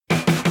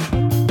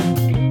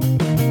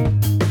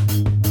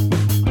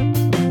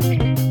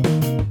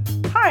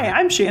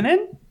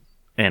Shannon.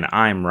 And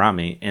I'm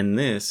Rami. And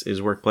this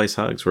is Workplace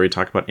Hugs, where we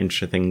talk about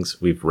interesting things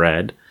we've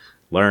read,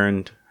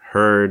 learned,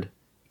 heard,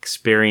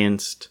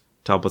 experienced,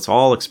 to help us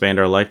all expand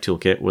our life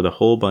toolkit with a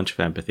whole bunch of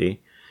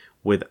empathy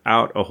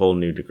without a whole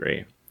new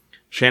degree.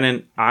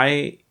 Shannon,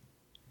 I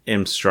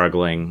am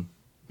struggling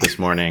this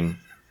morning.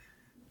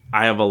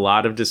 I have a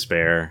lot of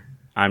despair.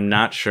 I'm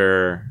not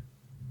sure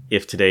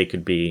if today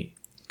could be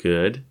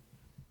good.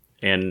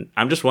 And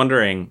I'm just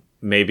wondering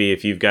maybe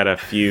if you've got a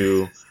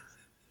few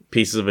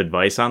pieces of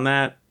advice on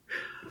that,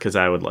 because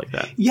I would like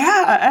that.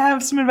 Yeah, I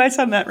have some advice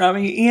on that,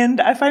 Rami.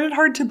 And I find it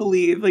hard to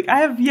believe. Like, I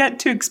have yet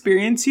to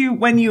experience you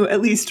when you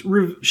at least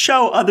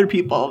show other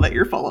people that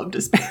you're full of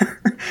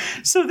despair.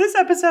 So this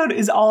episode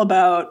is all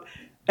about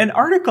an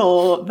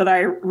article that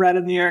I read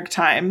in the New York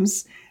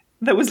Times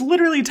that was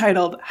literally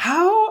titled,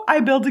 How I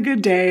Build a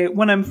Good Day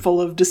When I'm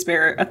Full of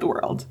Despair at the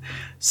World.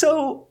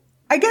 So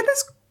I get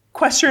this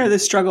question or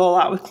this struggle a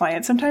lot with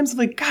clients. Sometimes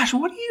like, gosh,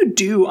 what do you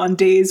do on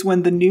days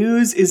when the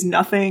news is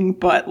nothing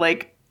but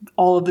like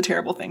all of the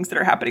terrible things that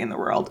are happening in the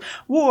world?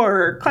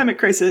 War, climate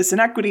crisis,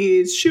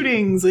 inequities,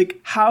 shootings. Like,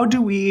 how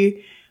do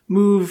we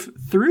move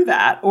through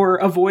that or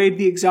avoid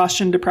the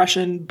exhaustion,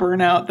 depression,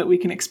 burnout that we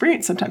can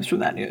experience sometimes from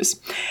that news?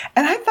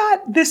 And I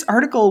thought this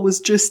article was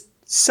just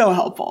so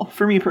helpful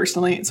for me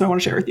personally. So I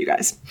want to share with you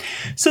guys.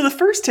 So the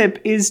first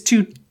tip is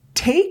to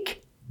take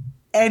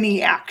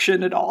any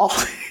action at all.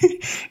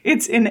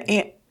 It's an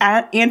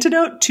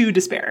antidote to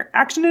despair.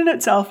 Action in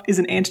itself is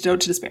an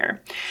antidote to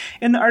despair.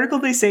 In the article,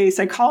 they say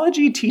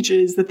psychology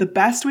teaches that the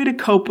best way to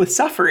cope with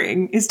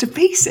suffering is to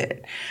face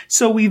it.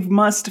 So we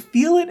must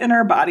feel it in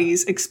our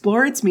bodies,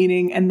 explore its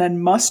meaning, and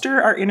then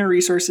muster our inner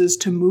resources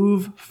to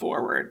move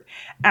forward.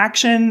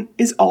 Action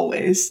is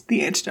always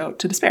the antidote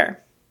to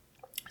despair.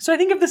 So I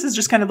think of this as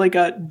just kind of like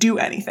a do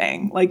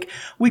anything. Like,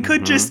 we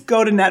could just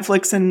go to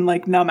Netflix and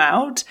like numb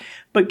out,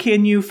 but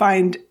can you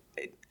find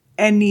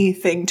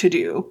anything to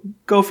do?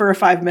 Go for a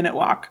 5-minute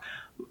walk,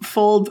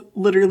 fold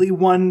literally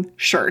one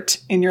shirt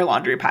in your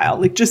laundry pile,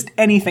 like just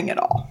anything at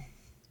all.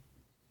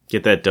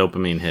 Get that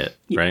dopamine hit,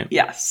 right?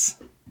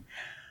 Yes.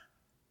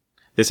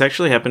 This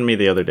actually happened to me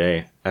the other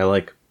day.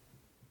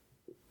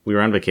 We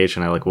were on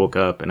vacation. I woke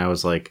up and I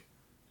was like,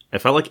 I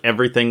felt like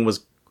everything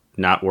was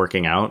not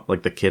working out.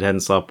 Like, the kid hadn't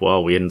slept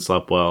well. We hadn't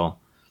slept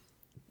well.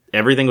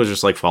 Everything was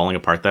just like falling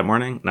apart that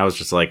morning. And I was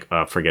just like,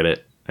 forget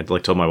it. I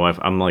told my wife,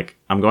 I'm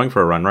going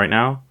for a run right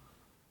now.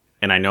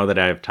 And I know that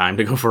I have time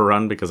to go for a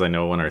run because I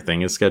know when our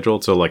thing is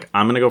scheduled. So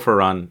I'm going to go for a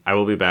run. I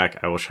will be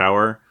back. I will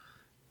shower.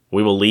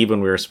 We will leave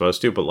when we were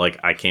supposed to, but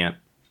I can't.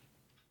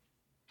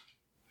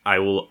 I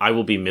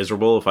will be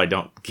miserable if I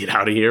don't get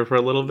out of here for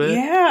a little bit.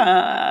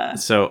 Yeah.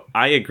 So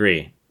I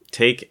agree.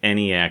 Take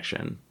any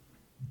action.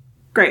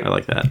 Great. I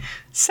like that.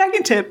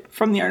 Second tip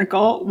from the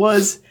article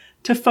was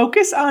to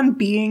focus on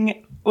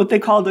being what they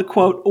call the,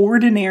 quote,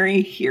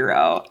 ordinary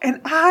hero.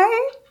 And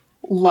I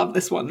love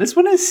this one. This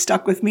one has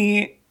stuck with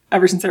me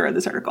ever since I read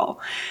this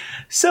article.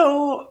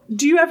 So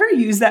do you ever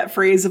use that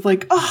phrase of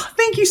like, oh,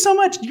 thank you so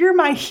much, you're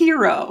my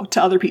hero,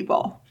 to other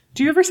people?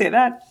 Do you ever say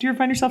that? Do you ever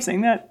find yourself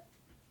saying that?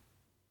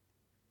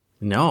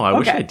 No, I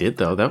wish I did,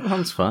 though. That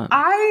sounds fun.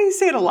 I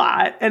say it a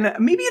lot. And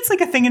maybe it's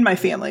like a thing in my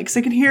family because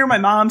I can hear my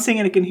mom saying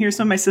it. I can hear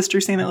some of my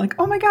sisters saying it, like,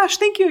 oh my gosh,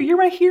 thank you. You're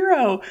my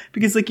hero.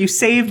 Because like you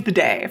saved the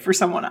day for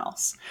someone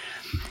else.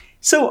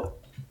 So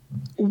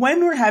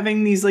when we're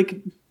having these like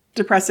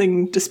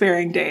depressing,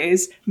 despairing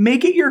days,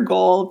 make it your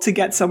goal to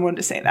get someone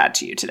to say that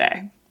to you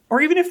today. Or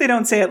even if they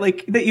don't say it,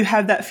 like that you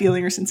have that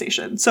feeling or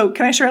sensation. So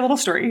can I share a little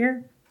story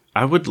here?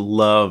 I would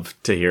love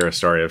to hear a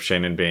story of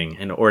Shannon being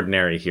an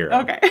ordinary hero.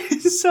 Okay.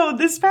 So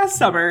this past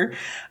summer,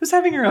 I was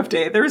having a rough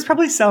day. There was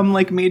probably some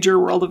like major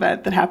world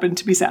event that happened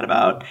to be sad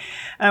about.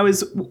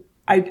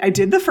 I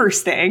did the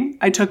first thing.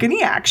 I took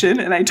any action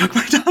and I took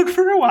my dog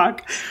for a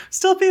walk.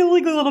 Still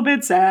feeling a little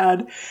bit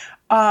sad.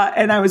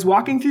 And I was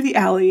walking through the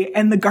alley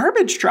and the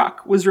garbage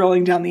truck was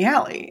rolling down the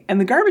alley. And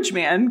the garbage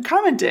man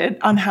commented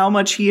on how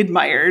much he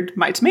admired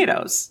my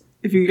tomatoes.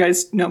 If you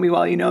guys know me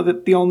well, you know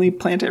that the only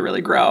plant I really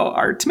grow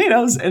are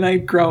tomatoes, and I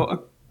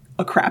grow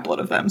a crap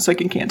load of them so I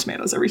can can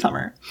tomatoes every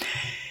summer.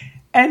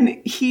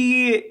 And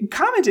he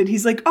commented,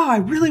 he's like, oh, I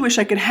really wish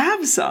I could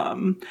have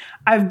some.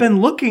 I've been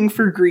looking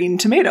for green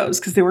tomatoes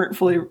because they weren't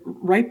fully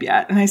ripe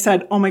yet. And I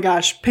said, oh my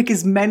gosh, pick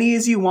as many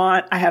as you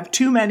want. I have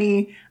too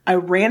many. I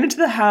ran into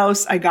the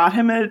house. I got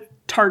him a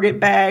Target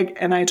bag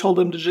and I told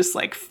him to just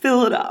like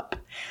fill it up.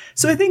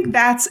 So I think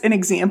that's an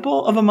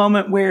example of a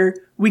moment where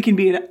we can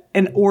be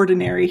an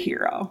ordinary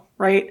hero,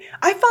 right?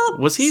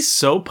 Was he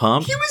so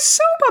pumped? He was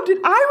so pumped.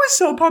 And I was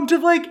so pumped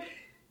of like,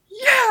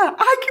 yeah,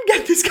 I can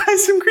get this guy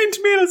some green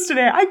tomatoes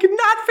today. I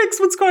cannot fix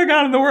what's going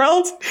on in the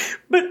world,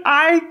 but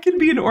I can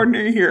be an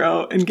ordinary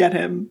hero and get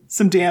him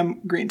some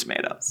damn green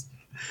tomatoes.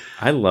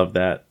 I love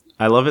that.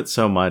 I love it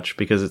so much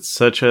because it's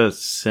such a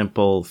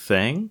simple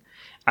thing.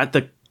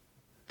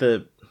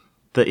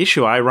 The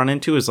issue I run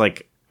into is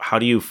like, how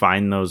do you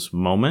find those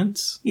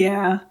moments?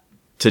 Yeah.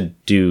 To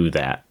do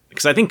that?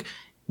 Because I think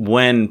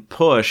when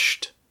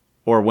pushed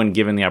or when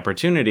given the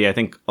opportunity, I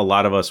think a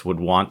lot of us would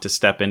want to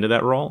step into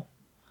that role.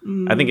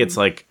 I think it's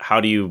like,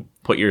 how do you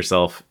put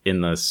yourself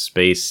in the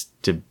space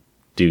to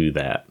do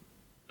that?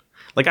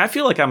 Like, I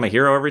feel like I'm a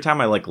hero every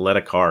time I like let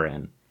a car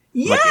in.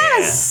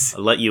 Yes! Like,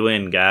 yeah, I let you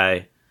in,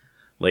 guy,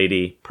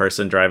 lady,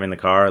 person driving the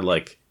car.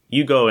 Like,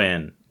 you go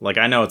in. Like,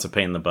 I know it's a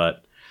pain in the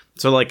butt.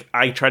 So, like,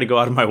 I try to go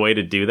out of my way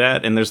to do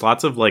that. And there's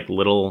lots of, like,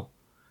 little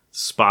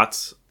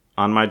spots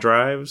on my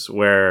drives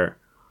where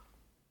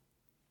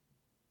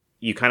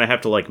you kind of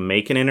have to, like,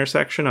 make an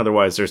intersection.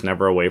 Otherwise, there's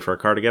never a way for a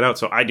car to get out.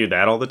 So I do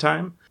that all the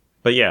time.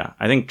 But yeah,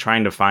 I think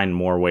trying to find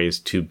more ways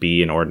to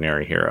be an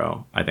ordinary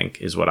hero, I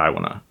think, is what I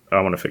want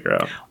to figure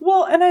out.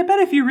 Well, and I bet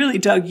if you really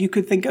dug, you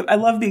could think of, I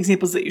love the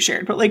examples that you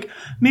shared, but like,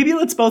 maybe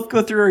let's both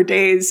go through our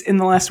days in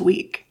the last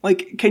week.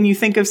 Like, can you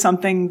think of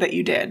something that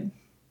you did?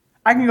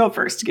 I can go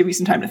first to give you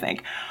some time to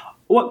think.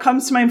 What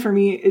comes to mind for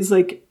me is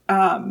like,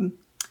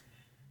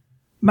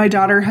 my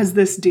daughter has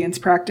this dance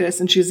practice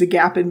and she has a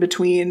gap in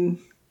between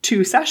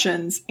 2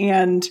 sessions.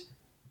 And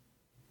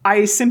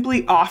I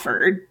simply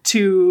offered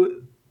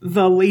to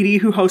the lady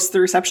who hosts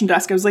the reception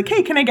desk, I was like,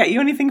 hey, can I get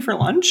you anything for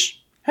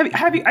lunch?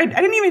 Have you, I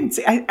didn't even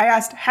say, I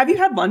asked, have you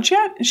had lunch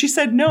yet? And she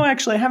said, no,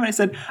 actually I haven't. I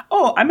said,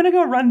 oh, I'm going to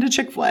go run to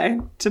Chick-fil-A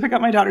to pick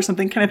up my daughter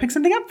something. Can I pick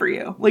something up for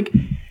you? Like,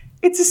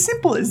 it's as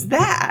simple as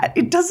that.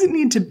 It doesn't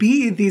need to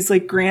be these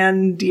like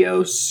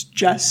grandiose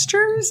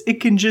gestures.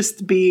 It can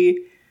just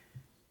be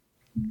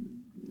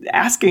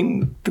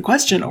asking the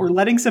question or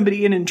letting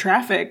somebody in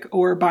traffic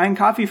or buying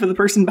coffee for the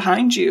person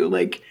behind you.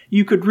 Like,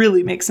 you could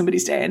really make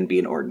somebody's day and be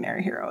an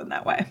ordinary hero in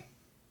that way.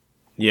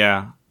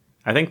 Yeah.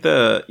 I think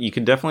you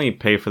could definitely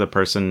pay for the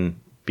person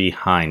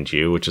behind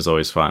you, which is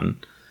always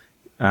fun.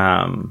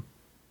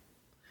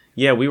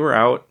 Yeah, we were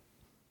out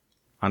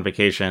on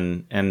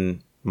vacation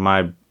and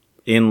my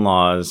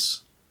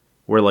in-laws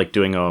were like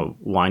doing a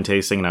wine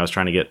tasting and I was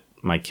trying to get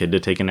my kid to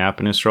take a nap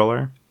in his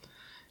stroller.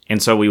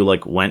 And so we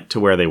like went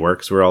to where they were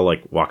because we were all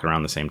like walking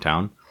around the same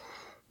town.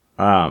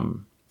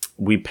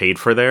 We paid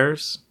for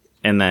theirs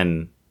and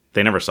then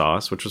they never saw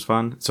us, which was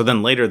fun. So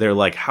then later they're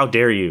like, how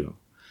dare you?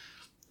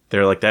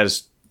 They're like, that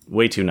is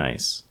way too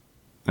nice.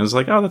 I was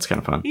like, oh, that's kind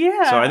of fun.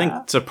 Yeah. So I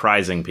think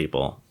surprising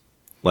people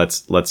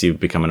lets you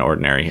become an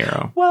ordinary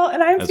hero. Well,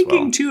 and I'm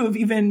thinking too of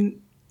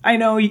even, I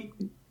know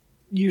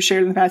you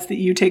shared in the past that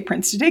you take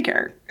Prince to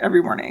daycare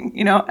every morning,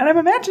 you know, and I'm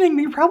imagining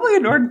you're probably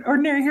an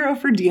ordinary hero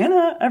for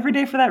Deanna every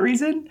day for that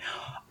reason.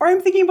 Or I'm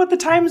thinking about the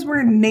times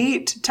where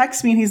Nate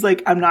texts me and he's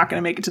like, I'm not going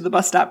to make it to the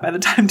bus stop by the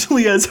time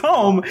Talia's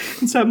home.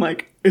 And so I'm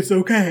like, it's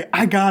okay.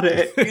 I got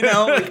it. You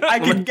know, like, I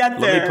can get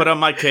there. Let me put on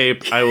my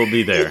cape. I will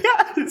be there.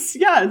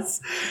 Yes.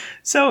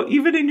 So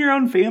even in your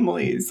own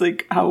families,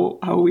 like how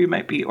we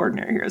might be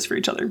ordinary heroes for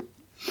each other.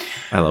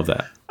 I love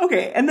that.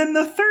 Okay, and then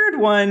the third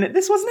one,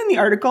 this wasn't in the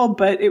article,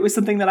 but it was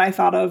something that I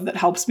thought of that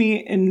helps me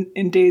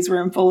in days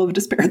where I'm full of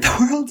despair at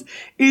the world,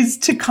 is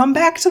to come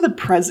back to the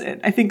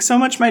present. I think so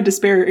much my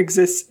despair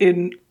exists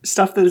in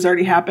stuff that has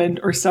already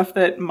happened or stuff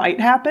that might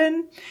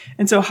happen.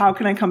 And so how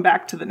can I come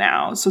back to the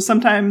now? So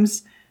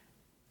sometimes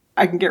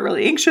I can get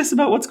really anxious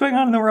about what's going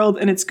on in the world,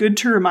 and it's good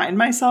to remind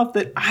myself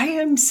that I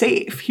am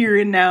safe here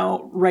and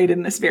now, right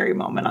in this very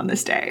moment on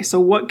this day.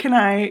 So how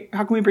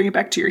can we bring it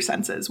back to your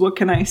senses? What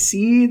can I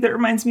see that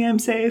reminds me I'm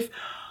safe?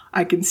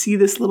 I can see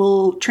this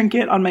little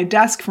trinket on my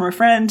desk from a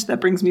friend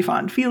that brings me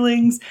fond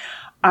feelings.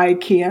 I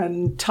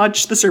can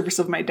touch the surface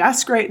of my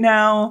desk right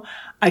now.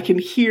 I can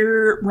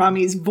hear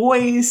Rami's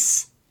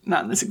voice.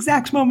 Not in this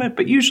exact moment,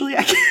 but usually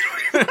I can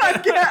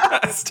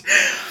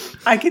podcast.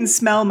 I can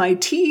smell my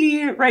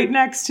tea right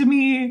next to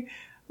me.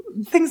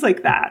 Things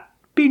like that.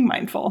 Being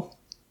mindful.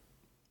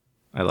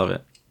 I love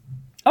it.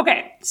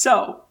 Okay,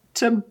 so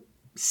to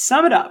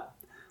sum it up,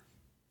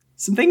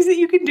 some things that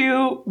you can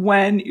do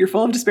when you're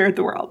full of despair at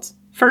the world.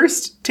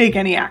 First, take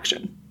any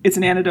action. It's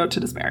an antidote to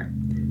despair.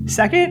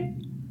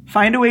 Second,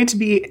 find a way to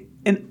be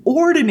an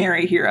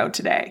ordinary hero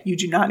today. You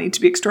do not need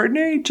to be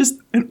extraordinary, just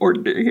an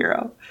ordinary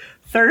hero.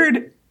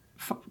 Third,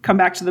 come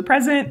back to the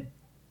present.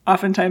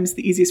 Oftentimes,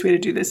 the easiest way to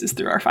do this is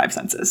through our 5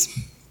 senses.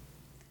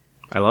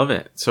 I love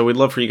it. So we'd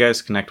love for you guys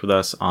to connect with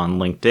us on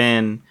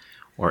LinkedIn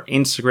or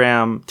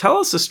Instagram. Tell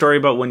us a story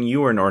about when you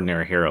were an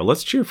ordinary hero.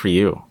 Let's cheer for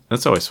you.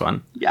 That's always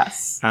fun.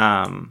 Yes.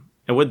 And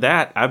with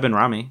that, I've been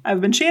Rami.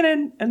 I've been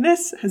Shannon, and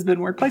this has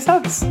been Workplace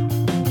Hugs.